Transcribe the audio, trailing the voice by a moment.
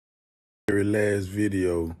Very last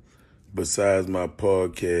video, besides my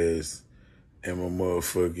podcast and my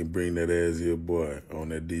motherfucking bring that ass here boy on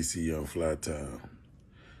that DC Young Fly Time.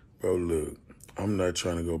 Bro, look, I'm not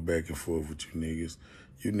trying to go back and forth with you niggas.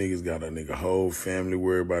 You niggas got a nigga whole family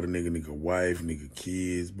worried about a nigga wife, nigga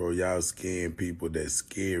kids. Bro, y'all scaring people that's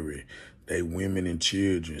scary. They women and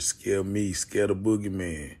children. Scare me, scare the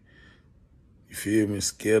boogeyman. You feel me?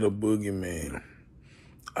 Scare the boogeyman.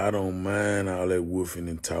 I don't mind all that woofing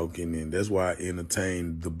and talking, and that's why I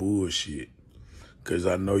entertain the bullshit. Because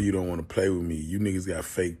I know you don't want to play with me. You niggas got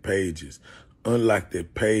fake pages. Unlock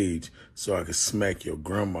that page so I can smack your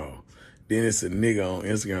grandma. Then it's a nigga on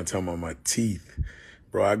Instagram talking about my teeth.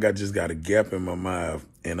 Bro, I just got a gap in my mouth,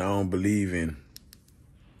 and I don't believe in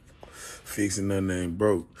fixing nothing that ain't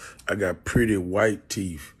broke. I got pretty white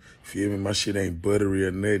teeth. Feel me? My shit ain't buttery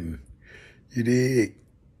or nothing. You dig?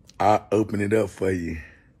 I'll open it up for you.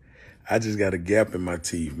 I just got a gap in my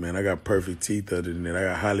teeth, man. I got perfect teeth other than that. I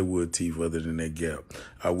got Hollywood teeth other than that gap.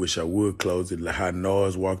 I wish I would close it. Like how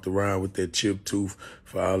Nas walked around with that chipped tooth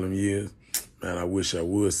for all them years. Man, I wish I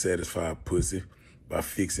would satisfy a pussy by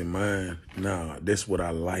fixing mine. Nah, that's what I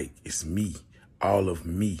like. It's me. All of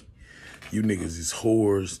me. You niggas is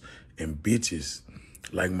whores and bitches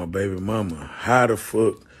like my baby mama. How the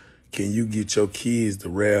fuck can you get your kids to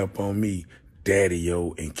rap on me?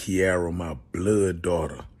 Daddy-o and Kiara, my blood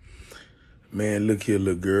daughter. Man, look here,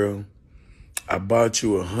 little girl. I bought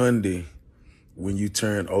you a Hyundai when you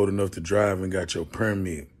turned old enough to drive and got your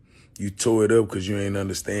permit. You tore it up because you ain't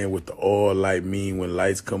understand what the oil light mean. When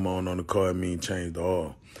lights come on the car, it mean change the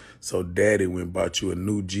oil. So daddy went and bought you a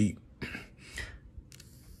new Jeep.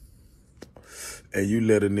 And you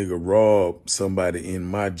let a nigga rob somebody in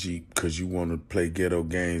my Jeep because you want to play ghetto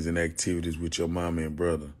games and activities with your mama and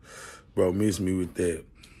brother. Bro, miss me with that.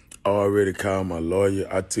 I already called my lawyer.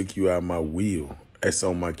 I took you out my will. That's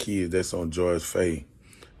on my kids. That's on George Faye.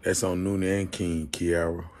 That's on Noonie and King,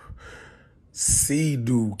 Kiara. See,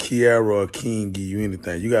 do Kiara or King give you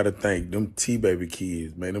anything? You got to thank them T-baby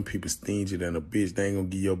kids. Man, them people stingy than a bitch. They ain't going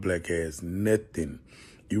to give your black ass nothing.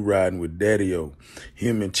 You riding with Daddy-o.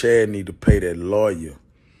 Him and Chad need to pay that lawyer,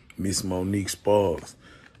 Miss Monique Sparks,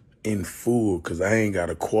 in full, because I ain't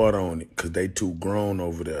got a quarter on it, because they too grown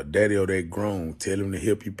over there. Daddy-o, they grown. Tell him to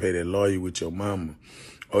help you pay that lawyer with your mama.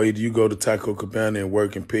 Or either you go to Taco Cabana and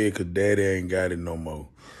work and pay it, because daddy ain't got it no more.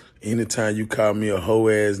 Anytime you call me a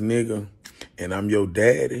hoe-ass nigga and I'm your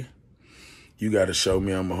daddy, you got to show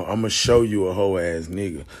me I'm going to show you a hoe-ass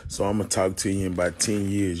nigga. So I'm going to talk to you in about 10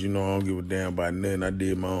 years. You know I don't give a damn about nothing. I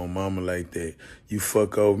did my own mama like that. You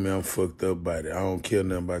fuck over me, I'm fucked up by it. I don't care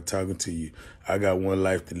nothing about talking to you. I got one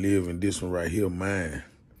life to live, and this one right here, mine.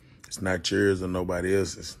 It's not yours or nobody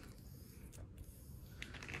else's.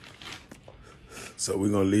 So we're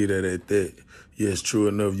going to leave that at that. Yes, true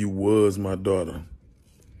enough, you was my daughter.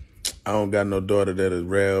 I don't got no daughter that is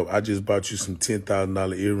rare. I just bought you some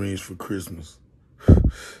 $10,000 earrings for Christmas.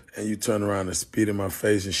 And you turn around and spit in my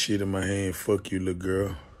face and shit in my hand. Fuck you, little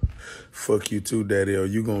girl. Fuck you too, Daddy-o.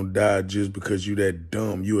 You gonna die just because you that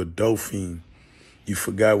dumb. You a dolphin. You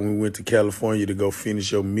forgot when we went to California to go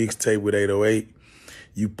finish your mixtape with 808.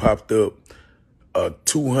 You popped up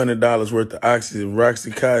 $200 worth of oxygen,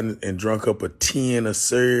 Roxycontin, and drunk up a 10 of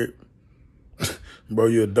syrup. Bro,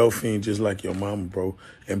 you a dolphin just like your mama, bro.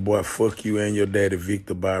 And boy, fuck you and your daddy,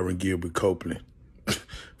 Victor Byron Gilbert Copeland.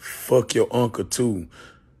 Fuck your uncle, too.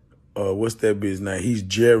 What's that bitch name? He's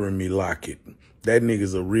Jeremy Lockett. That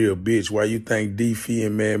nigga's a real bitch. Why you think D-Fee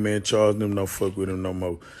and Madman Charles them don't fuck with him no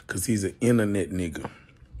more? Because he's an internet nigga.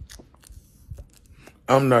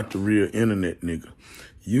 I'm not the real internet nigga.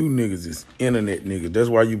 You niggas is internet niggas. That's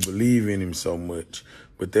why you believe in him so much.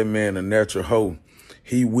 But that man a natural hoe.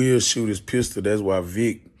 He will shoot his pistol. That's why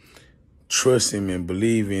Vic trusts him and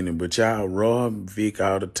believe in him. But y'all rob Vic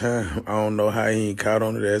all the time. I don't know how he ain't caught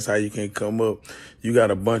on it. That's how you can't come up. You got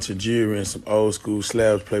a bunch of jewelry and some old school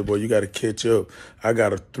slabs, Playboy. You got to catch up. I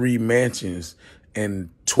got 3 mansions and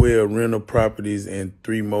 12 rental properties and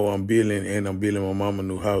 3 more I'm building, and I'm building my mama a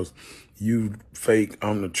new house. You fake,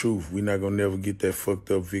 I'm the truth. We not going to never get that fucked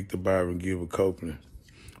up Victor Byron Gilbert Copeland.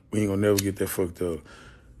 We ain't going to never get that fucked up.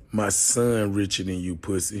 My son richer than you,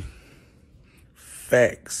 pussy.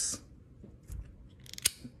 Facts.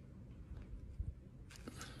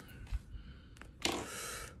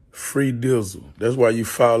 Free Dizzle. That's why you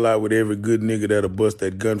fall out with every good nigga that'll bust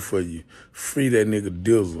that gun for you. Free that nigga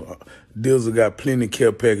Dizzle. Dizzle got plenty of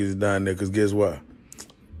care packages down there, because guess what?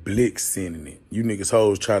 Blika sending it. You niggas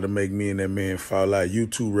hoes try to make me and that man fall out. You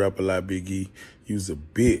too rap a lot, Big E. You's a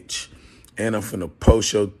bitch. And I'm finna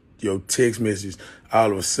post your text message.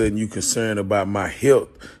 All of a sudden you concerned about my health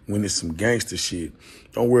when it's some gangster shit.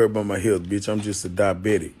 Don't worry about my health, bitch. I'm just a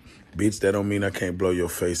diabetic. Bitch, that don't mean I can't blow your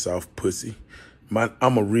face off, pussy.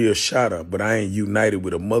 I'm a real shotter, but I ain't united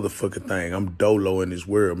with a motherfucking thing. I'm dolo in this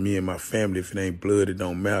world. Me and my family, if it ain't blood, it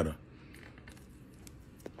don't matter.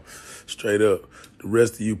 Straight up. The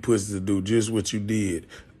rest of you pussies do just what you did.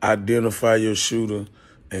 Identify your shooter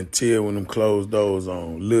and tell when them closed doors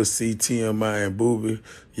on. Lil C, TMI, and Booby,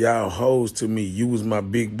 y'all hoes to me. You was my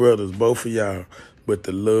big brothers, both of y'all. But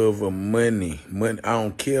the love of money, I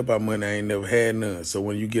don't care about money. I ain't never had none. So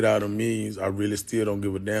when you get out of millions, I really still don't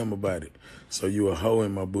give a damn about it. So you a hoe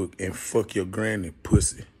in my book, and fuck your granny,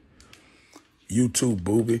 pussy. You too,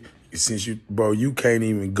 Booby. Since you can't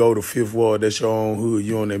even go to Fifth Ward. That's your own hood.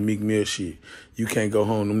 You on that Meek Mill shit. You can't go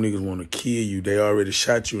home. Them niggas want to kill you. They already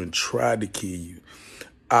shot you and tried to kill you.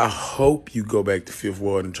 I hope you go back to Fifth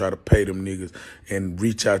Ward and try to pay them niggas and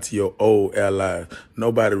reach out to your old allies.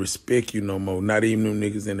 Nobody respect you no more. Not even them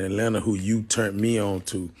niggas in Atlanta who you turned me on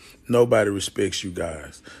to. Nobody respects you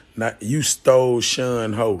guys. You stole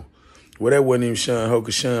Sean Ho. Well, that wasn't even Sean Ho,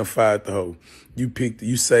 because Sean fired the hoe.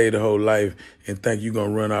 You saved the whole life and think you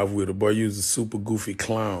gonna run off with her. Boy, you was a super goofy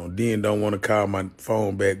clown. Then don't want to call my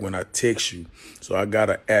phone back when I text you. So I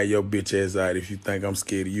gotta add your bitch ass out if you think I'm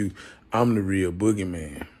scared of you. I'm the real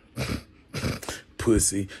boogeyman.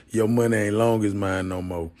 Pussy. Your money ain't long as mine no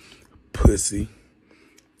more. Pussy.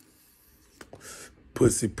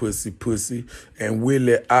 Pussy, pussy, pussy. And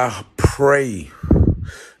Willie, I pray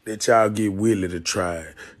that y'all get Willie to try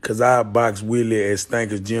it. Because I box Willie at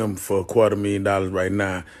Stanker's Gym for $250,000 right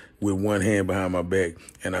now with one hand behind my back.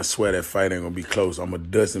 And I swear that fight ain't going to be close. I'm going to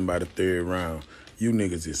dust him by the third round. You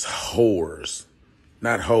niggas is whores.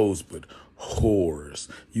 Not hoes, but whores.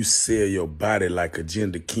 You sell your body like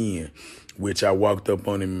Agenda Ken, which I walked up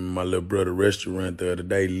on him in my little brother restaurant the other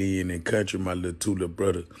day, Lee and Country, my two little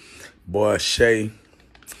brothers. Boy, Shay,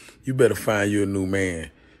 you better find you a new man.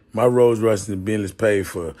 My Rolls Royce and Bentleys paid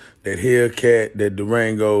for. That Hellcat, that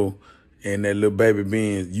Durango, and that little baby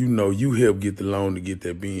Benz. You know you helped get the loan to get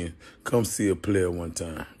that Benz. Come see a player one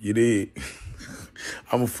time. You did?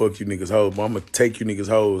 I'm going to fuck you niggas hoes, but I'm going to take you niggas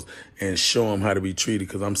hoes and show them how to be treated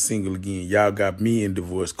because I'm single again. Y'all got me in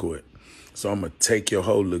divorce court. So I'm going to take your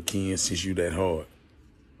hoe, little Ken, since you that hard.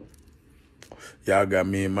 Y'all got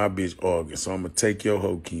me and my bitch arguing, so I'm going to take your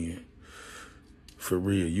hoe, Ken. For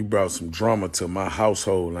real, you brought some drama to my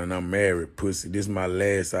household and I'm married, pussy. This is my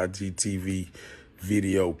last IGTV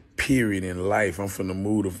video, period, in life. I'm from the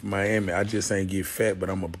mood of Miami. I just ain't get fat,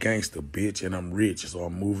 but I'm a gangster, bitch, and I'm rich, so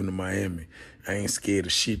I'm moving to Miami. I ain't scared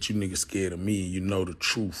of shit. You niggas scared of me. You know the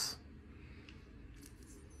truth.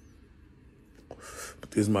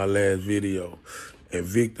 But this is my last video. And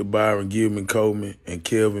Victor, Byron, Gilman, Coleman, and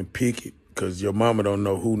Kelvin Pickett, because your mama don't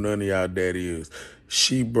know who none of y'all daddy is.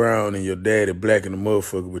 She brown and your daddy black in the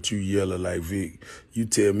motherfucker, but you yellow like Vic. You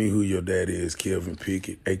tell me who your daddy is, Kelvin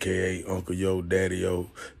Pickett, a.k.a. Uncle Yo, Daddy Yo,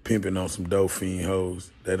 pimping on some dope fiend hoes.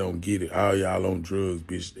 They don't get it. All y'all on drugs,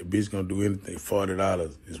 bitch. The bitch gonna do anything.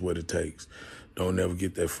 $40 is what it takes. Don't never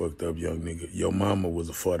get that fucked up, young nigga. Your mama was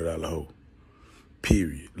a $40 hoe.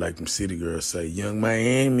 Period. Like them city girls say, Young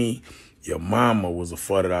Miami, your mama was a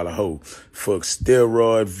 $40 hoe. Fuck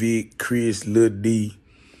Steroid, Vic, Chris, Lil D,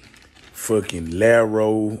 fucking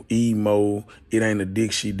Laro, Emo. It ain't a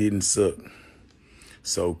dick she didn't suck.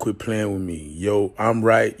 So quit playing with me. Yo, I'm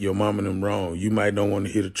right, your mama and them wrong. You might don't want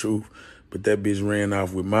to hear the truth, but that bitch ran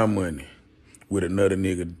off with my money with another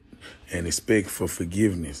nigga and expect for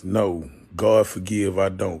forgiveness. No, God forgive, I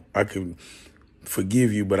don't. I can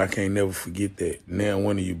forgive you, but I can't never forget that. Now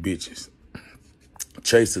one of you bitches.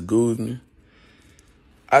 Chaser Guzman.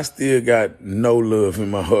 I still got no love in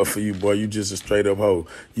my heart for you, boy. You just a straight up hoe.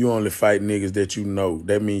 You only fight niggas that you know.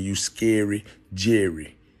 That mean you scary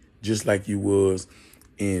Jerry, just like you was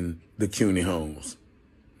in the CUNY homes.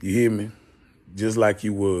 You hear me? Just like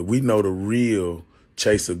you was. We know the real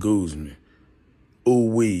Chaser Guzman.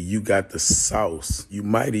 Ooh-wee, you got the sauce. You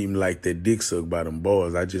might even like that dick suck by them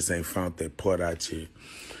boys. I just ain't found that part out yet.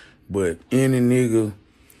 But any nigga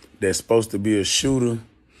that's supposed to be a shooter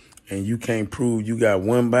and you can't prove you got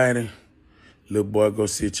one body, little boy, go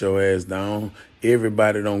sit your ass down.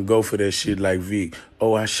 Everybody don't go for that shit like Vic.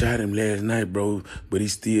 Oh, I shot him last night, bro, but he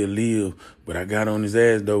still live. But I got on his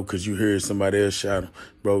ass, though, because you heard somebody else shot him.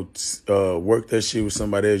 Bro, work that shit with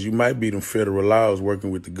somebody else. You might be them federal laws working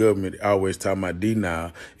with the government, always talking about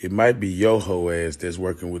denial. It might be your hoe ass that's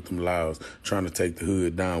working with them laws, trying to take the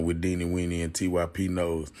hood down with Deanie Weenie and TYP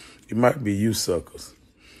Nose. It might be you suckers.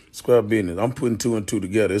 Square business. I'm putting two and two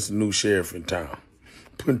together. It's a new sheriff in town.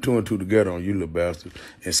 Putting two and two together on you, little bastard.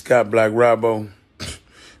 And Scott Black Robbo,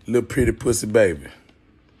 little pretty pussy baby.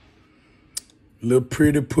 Little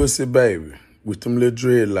pretty pussy baby. with them little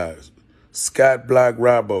dreadlocks. Scott Block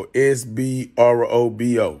Robo,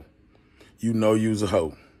 SBROBO. You know you's a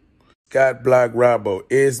hoe. Scott Block Robo,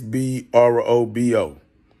 SBROBO.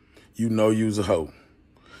 You know you's a hoe.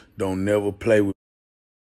 Don't never play with